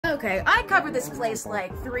Okay, I covered this place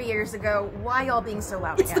like 3 years ago. Why y'all being so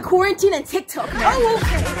loud? It's the quarantine and TikTok, man. Oh,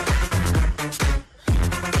 okay.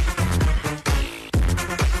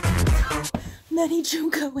 Many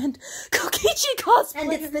Junko and Kokichi cosplay.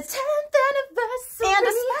 And it's the 10th anniversary. And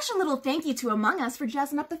a special little thank you to Among Us for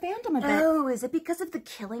jazzing up the fandom a bit. Oh, is it because of the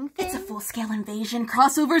killing thing? It's a full-scale invasion.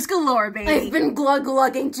 Crossovers galore, baby. I've been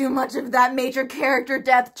glug-glugging too much of that major character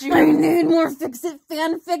death juice. I need more fix-it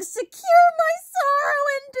fanfics to cure my sorrow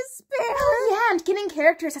and despair. Oh yeah, and kinning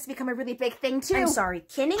characters has become a really big thing too. I'm sorry,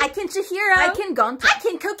 kinning? I kin Chihiro. I kin Gonto. I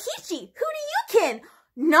kin Kokichi. Who do you kin?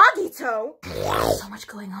 Nagito. So much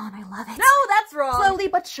going on, I love it. No, that's wrong. Slowly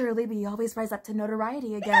but surely, we always rise up to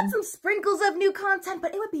notoriety again. We got some sprinkles of new content,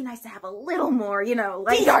 but it would be nice to have a little more, you know,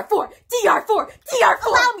 like DR4! DR4! DR4!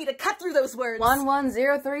 Allow me to cut through those words.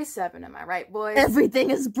 11037, am I right, boys?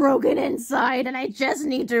 Everything is broken inside, and I just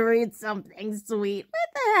need to read something sweet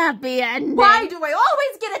with a happy ending. Why do I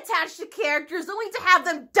always get attached to characters only to have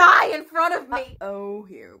them die in front of me? Oh,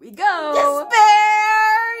 here we go. Despair!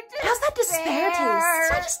 How's that despair taste?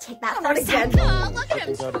 Should I just take that for again? Oh, look at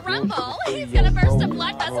him crumble. He's gonna burst a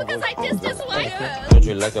blood vessel because I dissed his wife. Don't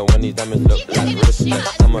you like it when these diamonds look like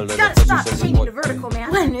wristbands? I'm a little Gotta touchy, stop so you changing want- to vertical,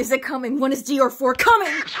 man. When is it coming? When is DR4 coming?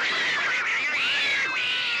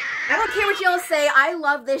 I don't care what y'all say, I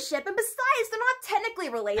love this ship, and besides, they're not technically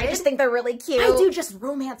related. I just think they're really cute. I do just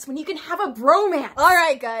romance when you can have a bromance.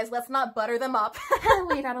 Alright, guys, let's not butter them up.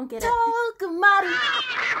 Wait, I don't get it. Dogamari.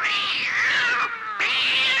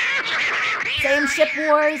 Same ship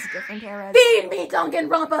wars, different eras. Feed me,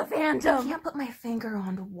 danganronpa fandom! I can't put my finger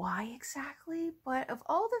on why exactly, but of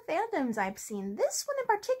all the fandoms I've seen, this one in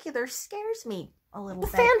particular scares me a little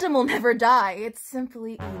bit. The fandom will never die, it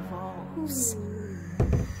simply evolves.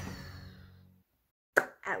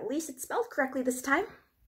 At least it's spelled correctly this time.